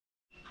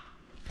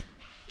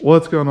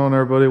What's going on,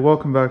 everybody?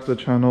 Welcome back to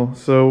the channel.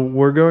 So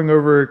we're going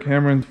over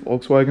Cameron's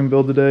Volkswagen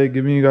build today,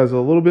 giving you guys a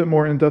little bit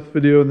more in-depth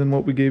video than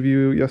what we gave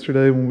you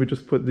yesterday when we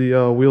just put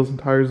the wheels and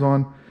tires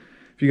on.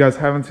 If you guys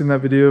haven't seen that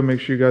video, make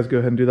sure you guys go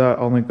ahead and do that.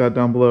 I'll link that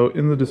down below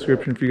in the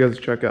description for you guys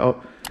to check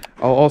out.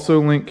 I'll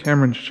also link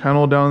Cameron's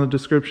channel down in the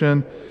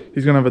description.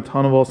 He's going to have a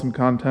ton of awesome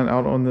content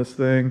out on this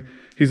thing.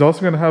 He's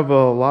also going to have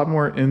a lot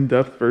more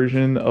in-depth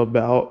version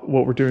about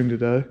what we're doing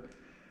today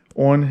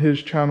on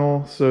his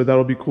channel, so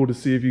that'll be cool to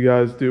see. If you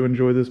guys do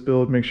enjoy this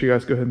build, make sure you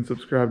guys go ahead and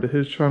subscribe to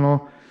his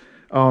channel.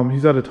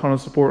 He's had a ton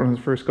of support on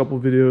his first couple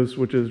videos,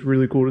 which is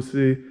really cool to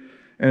see,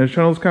 and his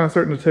channel is kind of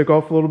starting to take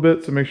off a little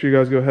bit, so make sure you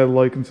guys go ahead,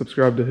 like and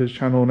subscribe to his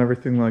channel and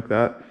everything like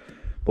that.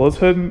 But let's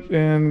head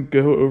and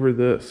go over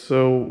this.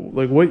 So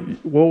like what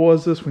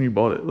was this when you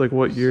bought it, like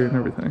what year and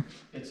everything?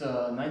 It's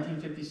a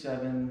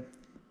 1957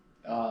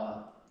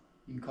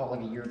 you can call it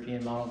like a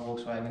European model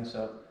Volkswagen.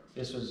 So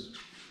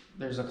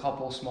there's a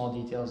couple small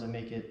details that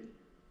make it,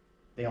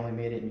 they only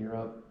made it in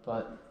Europe.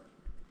 But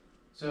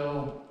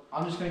so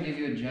I'm just going to give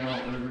you a general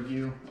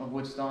overview of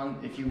what's done.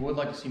 If you would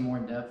like to see more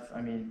in depth,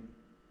 I mean,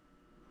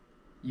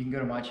 you can go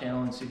to my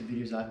channel and see the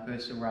videos I've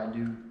posted where I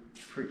do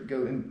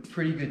go in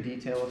pretty good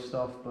detail of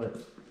stuff.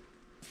 But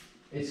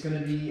it's going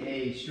to be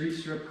a street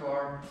strip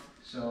car,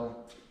 so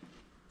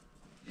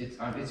it's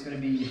going to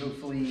be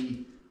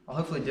I'll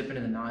hopefully dip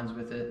into the nines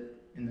with it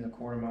in the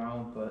quarter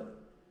mile, but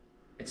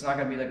it's not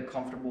going to be like a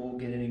comfortable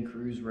get in and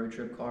cruise road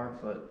trip car,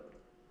 but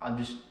I'm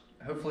just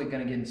hopefully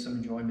going to get some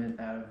enjoyment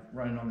out of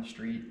running on the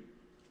street.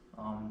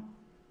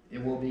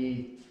 It will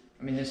be,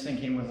 I mean, this thing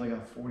came with like a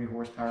 40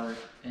 horsepower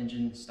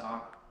engine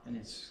stock, and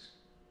it's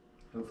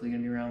hopefully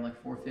going to be around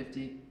like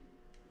 450.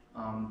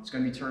 It's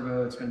going to be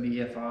turbo, it's going to be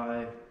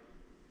EFI,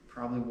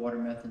 probably water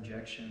meth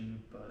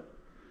injection. But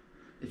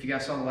if you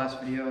guys saw the last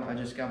video, I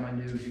just got my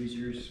new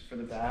hoosiers for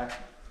the back.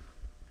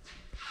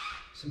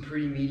 Some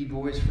pretty meaty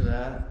boys for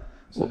that.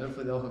 So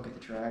hopefully they'll hook at the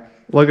track.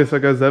 Like I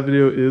said, guys, that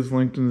video is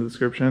linked in the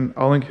description.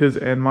 I'll link his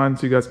and mine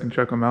so you guys can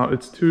check them out.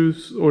 It's two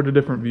sort of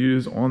different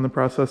views on the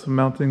process of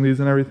mounting these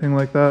and everything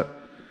like that.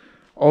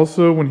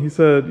 Also, when you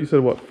said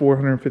what,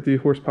 450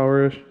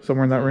 horsepower-ish,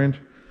 somewhere in that range?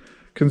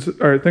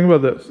 All right, think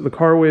about this. The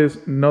car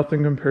weighs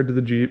nothing compared to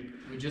the Jeep.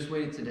 We just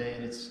weighed today,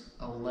 and it's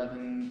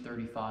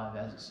 1135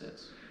 as it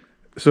sits.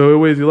 So it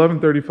weighs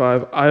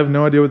 1135. I have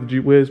no idea what the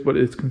Jeep weighs, but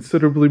it's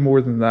considerably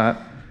more than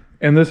that.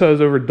 And this has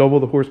over double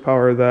the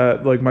horsepower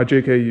that like my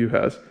JKU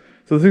has.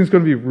 So this thing's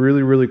going to be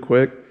really, really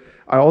quick.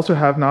 I also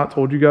have not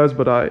told you guys,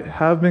 but I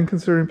have been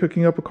considering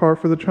picking up a car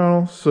for the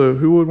channel. So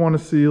who would want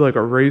to see like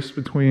a race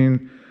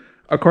between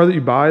a car that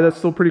you buy that's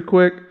still pretty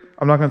quick?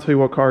 I'm not going to tell you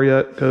what car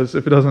yet, because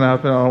if it doesn't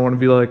happen, I don't want to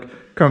be like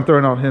kind of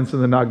throwing out hints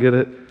and then not get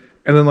it.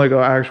 And then like an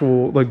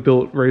actual like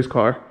built race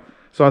car.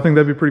 So I think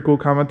that'd be pretty cool.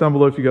 Comment down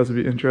below if you guys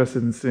would be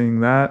interested in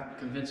seeing that.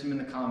 Convince him in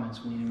the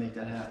comments. We need to make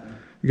that happen.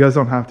 You guys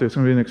don't have to. It's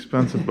going to be an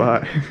expensive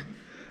buy.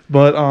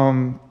 But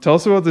tell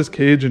us about this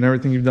cage and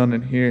everything you've done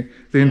in here.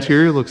 The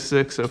interior looks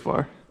sick so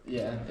far.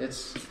 Yeah,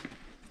 it's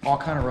all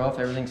kind of rough.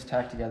 Everything's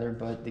tacked together,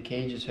 but the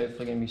cage is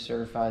hopefully going to be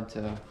certified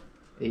to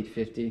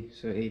 850.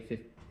 So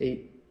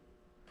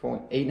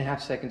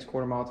 8.5 seconds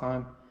quarter mile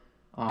time.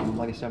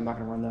 Like I said, I'm not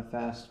going to run that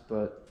fast,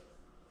 but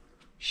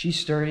she's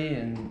sturdy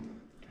and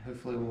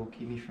hopefully will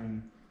keep me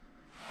from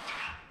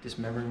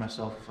dismembering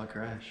myself if I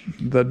crash.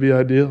 That'd be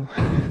ideal.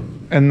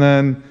 And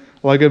then,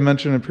 like I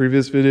mentioned in a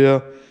previous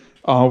video,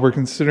 we're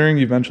considering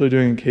eventually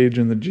doing a cage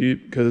in the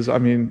Jeep, because I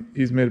mean,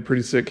 he's made a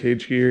pretty sick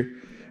cage here.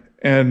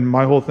 And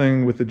my whole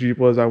thing with the Jeep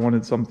was I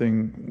wanted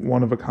something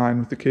one of a kind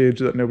with the cage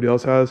that nobody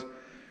else has.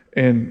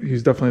 And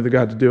he's definitely the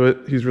guy to do it.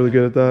 He's really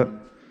good at that.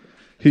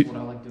 What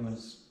I like doing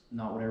is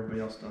not what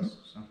everybody else does.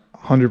 So.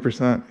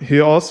 100%. He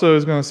also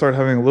is going to start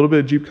having a little bit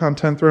of Jeep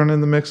content thrown in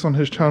the mix on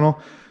his channel.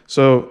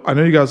 So I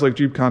know you guys like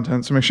Jeep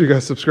content, so make sure you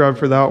guys subscribe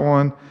for that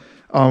one.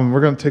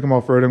 We're going to take him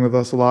off-roading with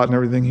us a lot and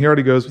everything. He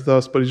already goes with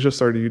us, but he's just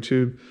started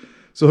YouTube.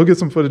 So he'll get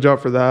some footage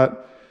out for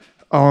that.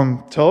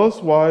 Tell us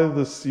why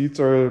the seats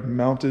are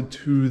mounted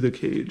to the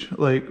cage,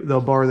 like the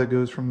bar that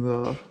goes from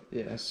the...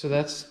 Yeah, so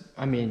that's,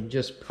 I mean,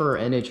 just per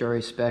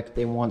NHRA spec,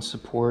 they want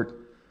support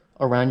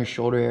around your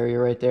shoulder area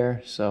right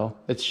there. So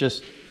it's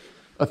just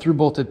a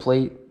through-bolted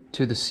plate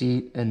to the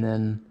seat, and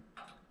then,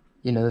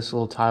 you know, this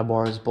little tie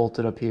bar is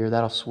bolted up here.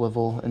 That'll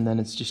swivel, and then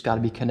it's just got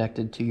to be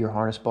connected to your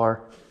harness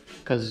bar.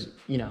 Because,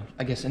 you know,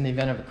 I guess in the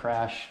event of a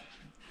crash,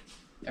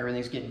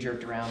 everything's getting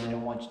jerked around. They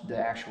don't want the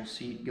actual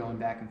seat going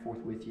back and forth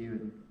with you,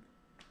 and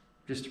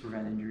just to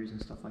prevent injuries and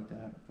stuff like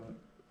that. But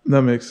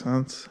that makes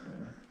sense.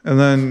 Yeah. And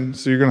then,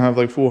 so you're going to have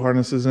like full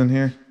harnesses in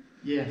here?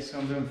 Yeah, so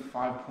I'm doing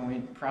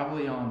 5-point,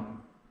 probably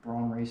on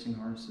Braun Racing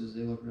harnesses.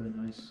 They look really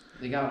nice.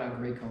 They got a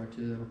gray color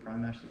too that will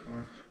probably match the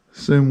car.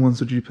 Same ones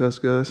the Jeep has,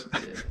 guys. Yeah.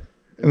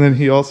 And then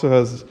he also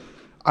has,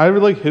 I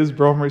would like his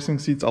Braun Racing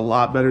seats a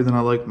lot better than I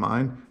like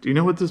mine. Do you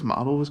know what this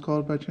model was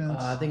called by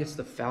chance? I think it's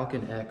the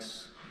Falcon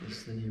X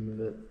is the name of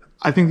it.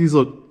 I think these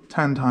look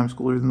 10 times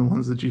cooler than the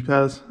ones the Jeep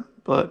has,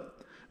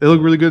 but they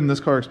look really good in this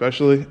car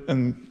especially,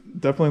 and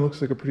definitely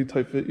looks like a pretty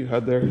tight fit you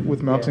had there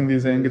with mounting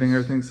these and getting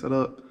everything set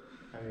up.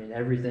 I mean, mean,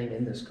 everything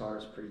in this car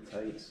is pretty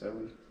tight, so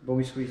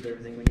we squeezed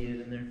everything we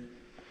needed in there.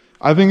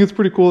 I think it's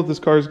pretty cool that this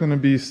car is going to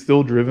be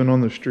still driven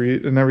on the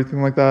street and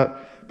everything like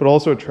that, but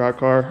also a track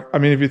car. I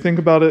mean, if you think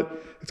about it,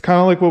 it's kind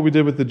of like what we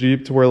did with the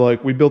Jeep, to where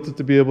like we built it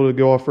to be able to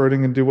go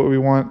off-roading and do what we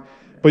want,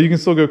 but you can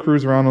still go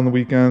cruise around on the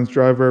weekends,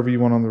 drive wherever you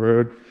want on the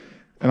road.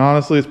 And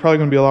honestly, it's probably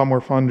going to be a lot more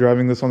fun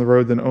driving this on the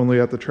road than only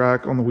at the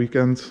track on the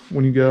weekends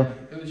when you go.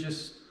 Yeah, it was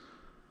just,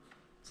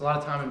 it's a lot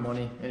of time and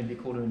money, and it'd be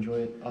cool to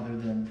enjoy it. Other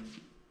than,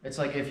 it's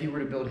like if he were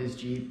to build his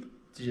Jeep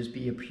to just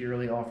be a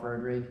purely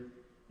off-road rig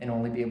and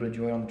only be able to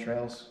enjoy it on the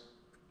trails,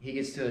 he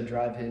gets to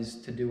drive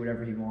his to do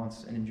whatever he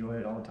wants and enjoy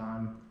it all the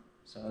time.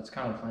 So that's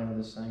kind of the plan with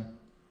this thing.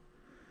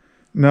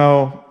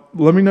 Now,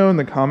 let me know in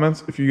the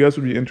comments if you guys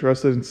would be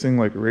interested in seeing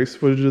like race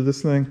footage of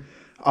this thing.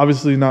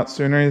 Obviously not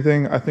soon or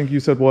anything. I think you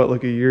said what,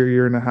 like a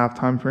year and a half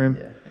time frame?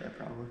 Yeah,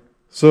 probably.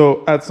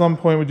 So at some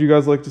point, would you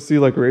guys like to see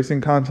like racing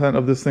content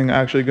of this thing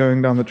actually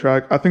going down the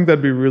track? I think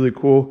that'd be really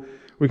cool.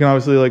 We can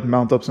obviously like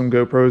mount up some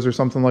GoPros or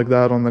something like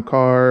that on the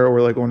car,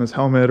 or like on his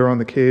helmet or on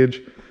the cage.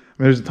 I mean,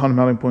 there's a ton of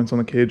mounting points on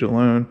the cage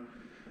alone.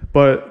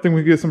 But I think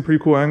we could get some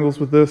pretty cool angles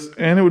with this,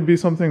 and it would be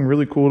something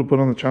really cool to put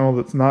on the channel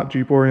that's not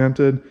Jeep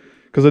oriented.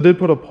 Because I did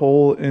put a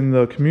poll in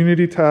the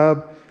community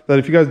tab that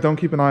if you guys don't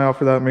keep an eye out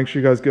for that, make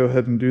sure you guys go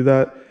ahead and do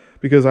that,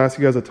 because I ask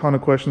you guys a ton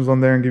of questions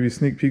on there and give you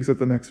sneak peeks at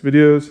the next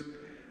videos.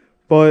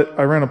 But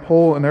I ran a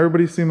poll and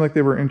everybody seemed like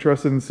they were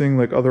interested in seeing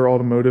like other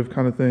automotive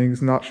kind of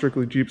things, not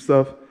strictly Jeep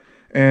stuff.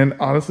 And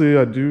honestly,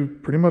 I do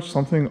pretty much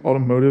something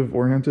automotive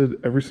oriented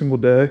every single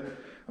day.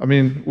 I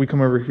mean, we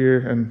come over here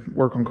and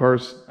work on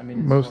cars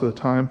most of the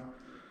time.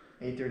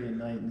 8:30 at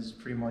night is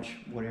pretty much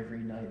what every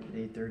night at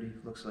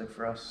 8:30 looks like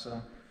for us.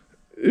 So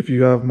if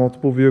you have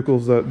multiple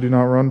vehicles that do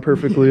not run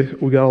perfectly,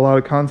 we got a lot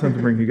of content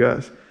to bring you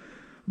guys.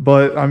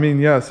 But I mean,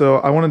 yeah, so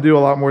I want to do a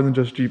lot more than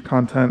just Jeep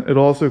content.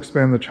 It'll also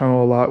expand the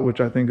channel a lot,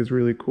 which I think is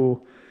really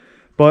cool.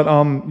 But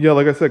yeah,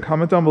 like I said,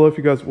 comment down below if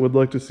you guys would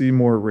like to see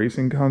more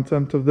racing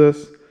content of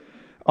this.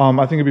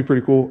 I think it'd be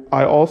pretty cool.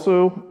 I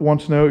also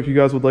want to know if you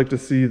guys would like to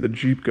see the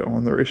Jeep go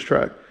on the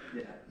racetrack.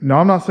 Yeah. Now,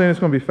 I'm not saying it's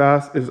going to be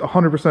fast. It's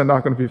 100%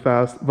 not going to be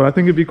fast, but I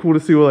think it'd be cool to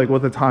see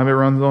what the time it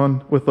runs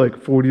on with like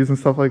 40s and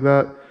stuff like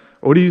that.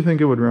 What do you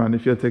think it would run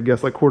if you had to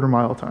guess, like quarter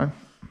mile time?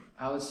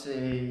 I would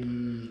say,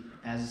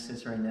 as it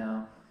sits right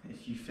now,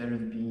 if you feather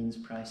the beans,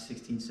 probably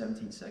 16,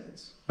 17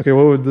 seconds. Okay,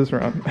 what would this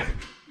run?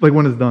 Like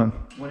when it's done?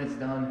 When it's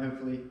done,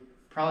 hopefully.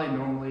 Probably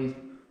normally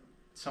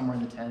somewhere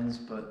in the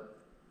 10s, but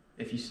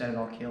if you set it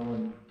all kill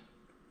and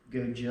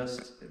go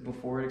just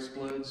before it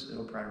explodes,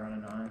 it'll probably run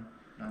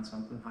a 9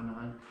 something, high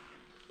 9.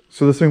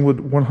 So this thing would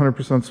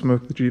 100%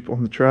 smoke the Jeep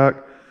on the track,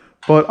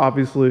 but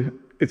obviously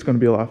it's going to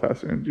be a lot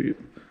faster than Jeep.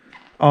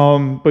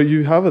 But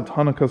you have a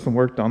ton of custom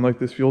work done, like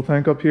this fuel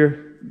tank up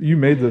here. You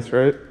made this,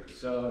 right?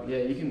 So yeah,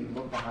 you can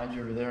look behind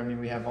you over there. I mean,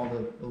 we have all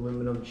the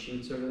aluminum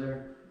sheets over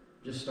there.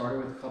 Just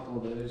started with a couple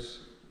of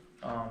those.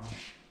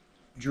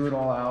 Drew it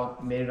all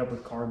out, made it up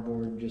with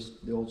cardboard,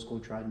 just the old school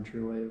tried and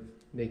true way of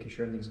making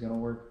sure everything's gonna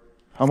work.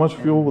 How much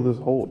fuel will this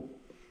hold?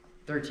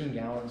 13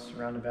 gallons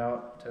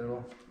roundabout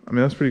total. I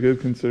mean, that's pretty good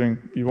considering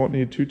you won't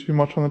need too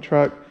much on the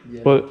track,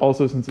 yeah. But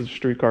also since it's a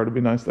street car, it'd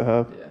be nice to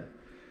have. Yeah.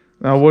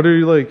 Now, what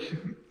are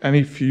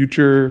any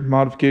future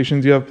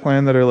modifications you have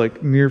planned that are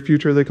near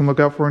future they can look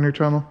out for on your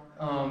channel?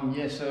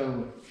 Yeah,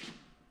 so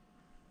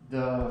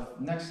the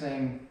next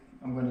thing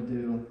I'm going to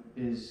do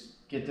is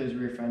get those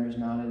rear fenders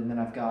mounted, and then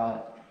I've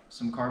got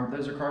some carbon,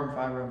 those are carbon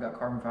fiber, I've got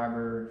carbon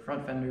fiber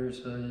front fenders,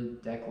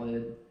 hood, deck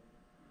lid,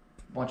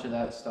 a bunch of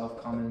that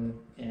stuff coming,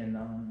 and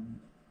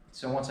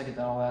so once I get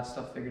all that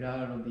stuff figured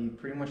out, it'll be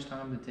pretty much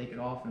time to take it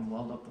off and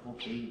weld up the whole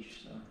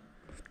cage. So.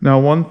 Now,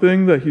 one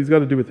thing that he's got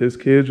to do with his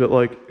cage,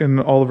 that in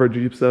all of our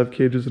Jeeps that have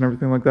cages and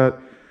everything like that,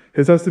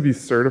 his has to be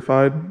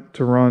certified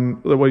to run.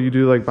 What you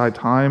do, by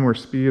time or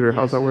speed, or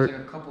how's that work?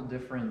 There's a couple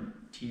different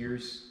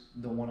tiers.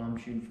 The one I'm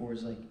shooting for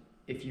is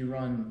if you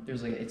run,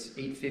 there's it's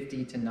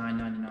 850 to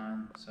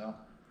 999. So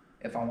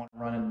if I want to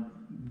run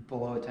it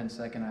below a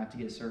 10-second, I have to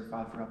get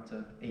certified for up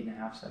to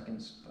 8.5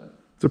 seconds. But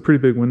it's a pretty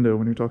big window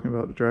when you're talking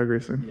about drag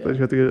racing that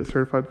you have to get it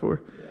certified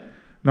for. Yeah.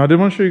 Now, I did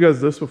want to show you guys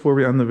this before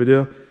we end the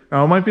video.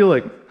 Now, it might be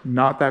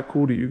not that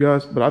cool to you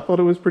guys, but I thought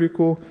it was pretty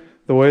cool.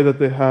 The way that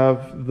they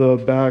have the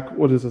back,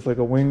 what is this, like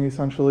a wing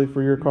essentially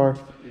for your car?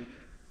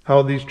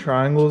 How these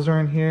triangles are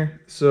in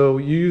here. So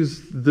you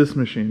use this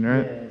machine,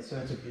 right? Yeah, so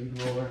it's a bead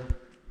roller.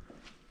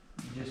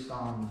 You just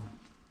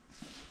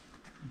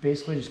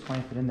basically just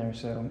clamp it in there.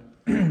 So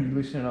you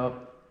loosen it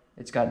up.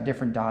 It's got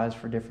different dies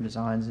for different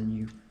designs, and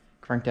you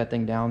crank that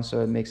thing down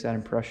so it makes that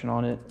impression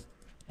on it.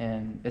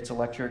 And it's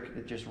electric.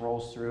 It just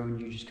rolls through,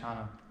 and you just kind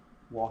of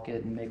walk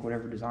it and make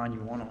whatever design you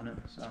want on it.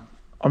 So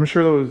I'm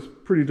sure that was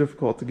pretty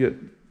difficult to get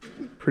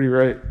pretty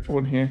right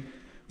on here,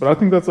 but I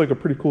think that's a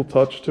pretty cool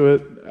touch to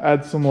it.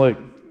 Add some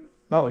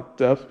not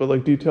depth,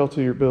 but detail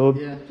to your build.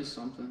 Yeah, just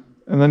something.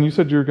 And then you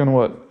said you were gonna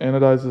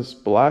anodize this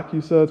black,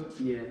 you said?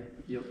 Yeah,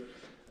 yep.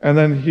 And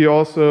then he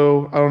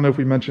also, I don't know if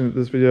we mentioned it in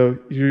this video,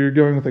 you're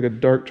going with a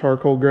dark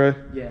charcoal gray?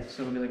 Yeah,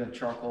 so it'll be a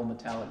charcoal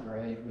metallic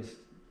gray with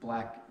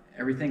black.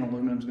 Everything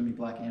aluminum's gonna be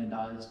black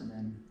anodized, and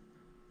then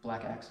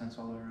black accents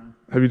all around.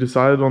 Have you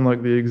decided on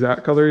like the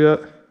exact color yet?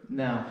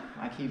 No,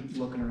 I keep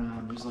looking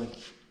around. There's like,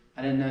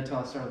 I didn't know until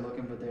I started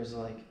looking, but there's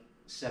like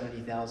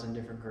 70,000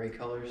 different gray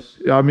colors.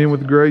 Yeah, I mean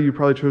with gray, you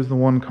probably chose the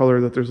one color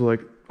that there's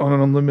like an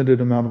unlimited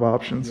amount of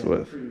options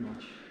with. Pretty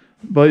much.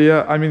 But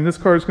yeah, I mean this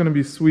car is going to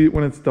be sweet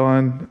when it's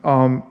done.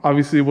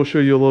 Obviously we'll show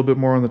you a little bit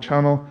more on the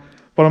channel,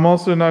 but I'm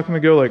also not going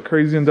to go like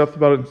crazy in depth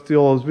about it and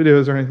steal all those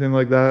videos or anything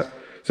like that.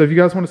 So if you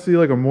guys want to see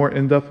like a more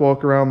in-depth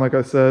walk around, like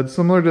I said,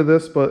 similar to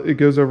this, but it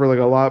goes over like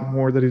a lot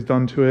more that he's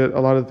done to it, a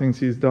lot of the things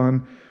he's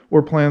done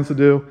or plans to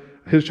do.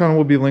 His channel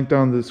will be linked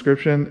down in the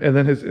description, and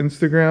then his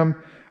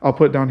Instagram I'll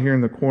put down here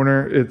in the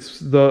corner. It's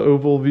the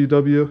Oval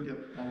VW. Yep,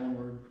 all one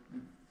word.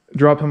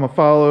 Drop him a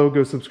follow,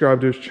 go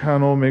subscribe to his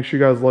channel, make sure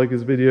you guys like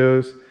his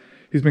videos.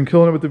 He's been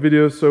killing it with the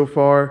videos so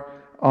far.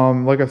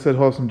 Like I said,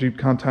 he'll have some Jeep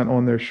content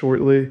on there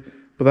shortly.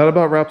 But that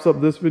about wraps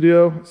up this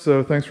video.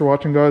 So thanks for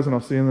watching, guys, and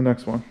I'll see you in the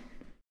next one.